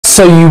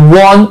So you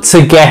want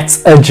to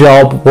get a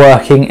job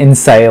working in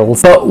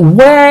sales, but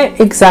where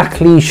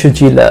exactly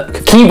should you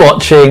look? Keep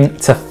watching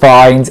to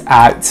find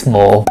out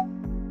more.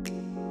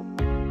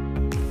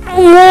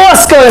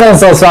 What's going on,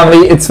 sales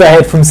family? It's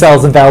Fahed from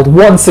Sales Unveiled,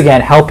 once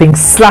again helping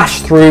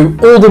slash through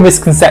all the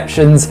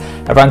misconceptions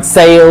around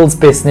sales,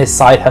 business,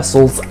 side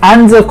hustles,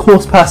 and of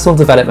course personal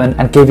development,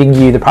 and giving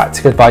you the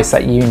practical advice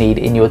that you need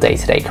in your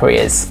day-to-day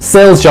careers.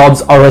 Sales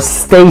jobs are a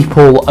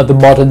staple of the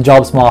modern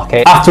jobs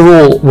market. After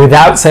all,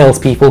 without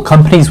salespeople,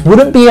 companies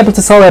wouldn't be able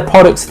to sell their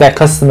products to their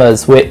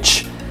customers,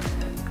 which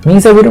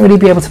means they wouldn't really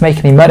be able to make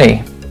any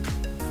money.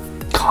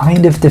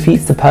 Kind of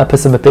defeats the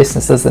purpose of a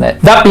business, doesn't it?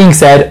 That being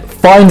said,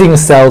 finding a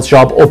sales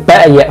job, or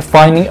better yet,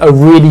 finding a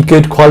really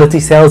good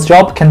quality sales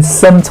job, can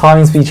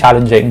sometimes be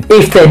challenging.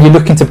 If then you're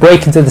looking to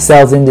break into the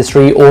sales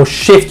industry or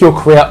shift your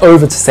career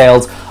over to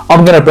sales,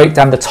 I'm going to break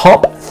down the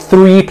top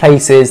 3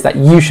 places that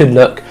you should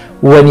look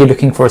when you're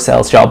looking for a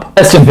sales job.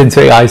 Let's jump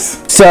into it,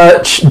 guys.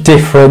 Search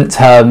different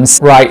terms.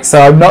 Right,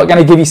 so I'm not going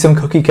to give you some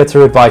cookie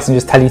cutter advice and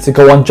just tell you to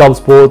go on jobs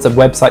boards and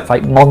websites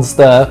like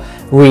Monster,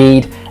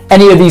 Reed.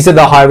 Any of these are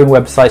the hiring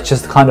websites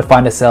just to kind of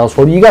find a sales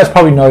role. You guys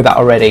probably know that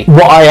already.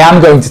 What I am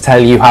going to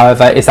tell you,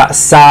 however, is that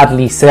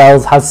sadly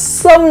sales has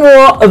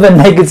somewhat of a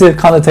negative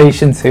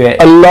connotation to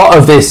it. A lot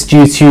of this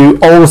due to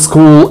old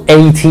school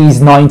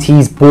 80s,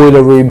 90s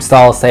boiler room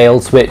style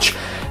sales, which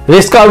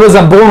this guy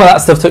wasn't born when that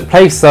stuff took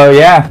place, so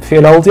yeah,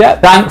 feel old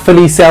yet?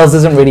 Thankfully, sales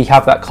doesn't really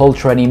have that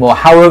culture anymore.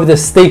 However, the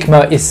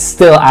stigma is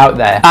still out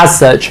there. As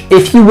such,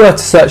 if you were to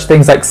search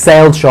things like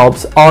sales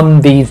jobs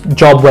on these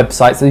job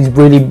websites, these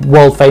really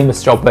world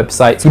famous job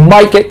websites, you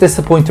might get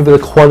disappointed with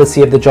the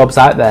quality of the jobs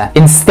out there.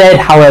 Instead,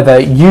 however,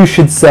 you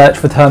should search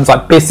for terms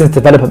like business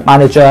development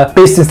manager,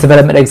 business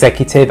development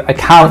executive,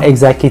 account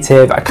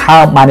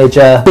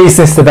manager,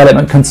 business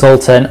development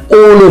consultant,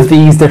 all of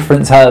these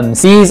different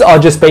terms. These are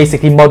just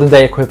basically modern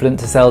day equivalent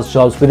to sales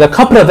jobs with a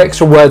couple of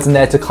extra words in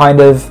there to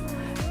kind of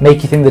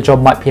make you think the job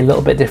might be a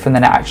little bit different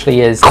than it actually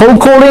is. Cold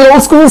calling,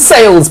 old school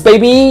sales,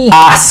 baby!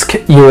 Ask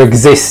your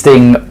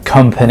existing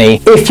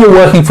company. If you're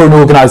working for an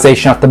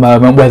organization at the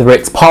moment, whether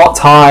it's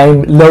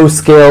part-time,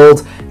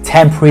 low-skilled,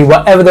 temporary,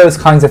 whatever those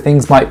kinds of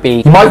things might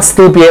be, you might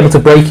still be able to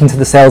break into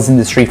the sales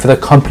industry for the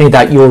company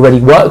that you already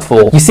work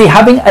for. You see,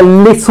 having a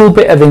little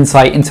bit of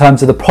insight in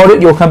terms of the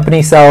product your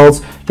company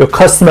sells, your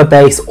customer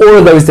base, all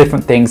of those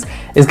different things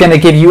is going to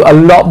give you a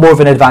lot more of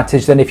an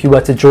advantage than if you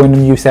were to join a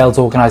new sales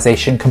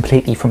organization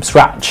completely from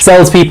scratch.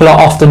 Salespeople are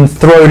often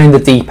thrown in the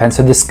deep end,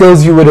 so the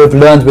skills you would have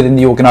learned within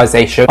the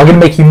organization are going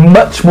to make you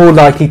much more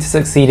likely to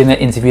succeed in an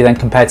interview than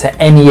compared to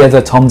any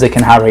other Tom, Dick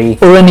and Harry,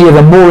 or any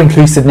other more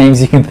inclusive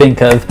names you can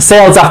think of.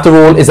 Sales, after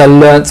all, is a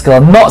learnt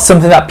skill, not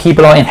something that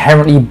people are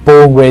inherently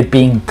born with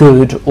being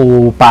good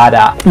or bad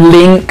at.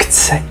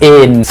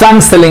 LinkedIn.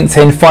 Thanks to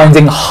LinkedIn,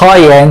 finding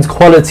high-end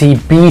quality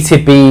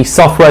B2B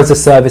software as a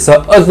service or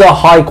other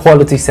high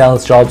quality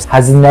sales jobs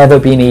has never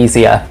been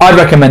easier. I'd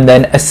recommend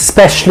then,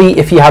 especially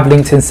if you have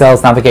LinkedIn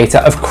Sales Navigator,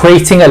 of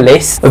creating a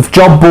list of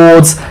job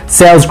boards,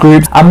 sales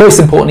groups, and most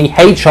importantly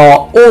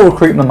HR or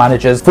recruitment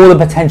managers for the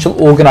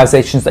potential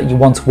organizations that you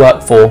want to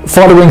work for.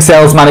 Following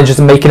sales managers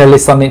and making a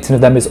list on LinkedIn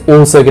of them is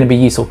also going to be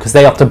useful because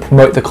they often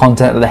promote the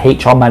content that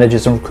the HR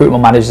managers and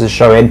recruitment managers are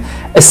showing,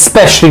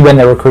 especially when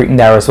they're recruiting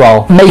there as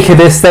well. Make a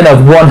list then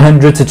of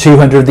 100 to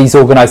 200 of these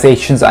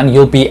organizations and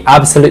you'll be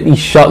absolutely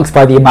shocked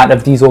by the amount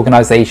of these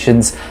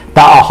organizations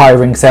that are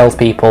hiring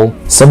salespeople,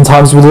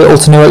 sometimes with little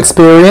to no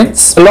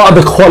experience. A lot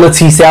of the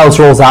quality sales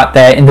roles out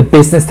there in the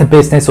business to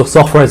business or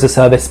software as a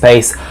service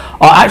space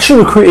are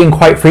actually recruiting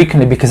quite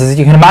frequently because, as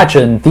you can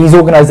imagine, these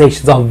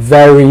organizations are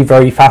very,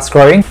 very fast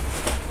growing.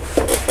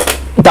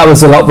 That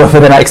was a lot rougher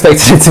than I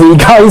expected it to be.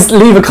 Guys,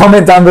 leave a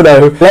comment down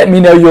below. Let me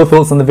know your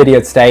thoughts on the video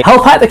today.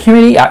 Help out the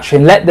community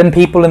action. Let them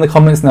people in the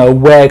comments know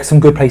where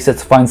some good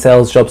places to find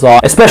sales jobs are,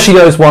 especially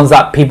those ones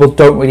that people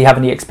don't really have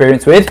any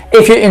experience with.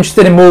 If you're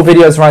interested in more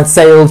videos around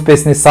sales,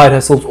 business, side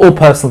hustles, or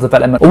personal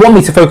development, or want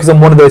me to focus on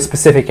one of those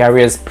specific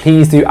areas,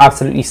 please do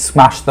absolutely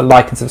smash the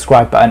like and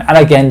subscribe button. And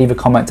again, leave a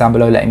comment down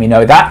below letting me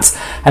know that.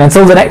 And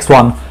until the next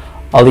one,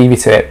 I'll leave you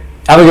to it.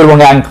 Have a good one,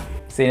 gang.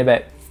 See you in a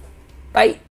bit. Bye.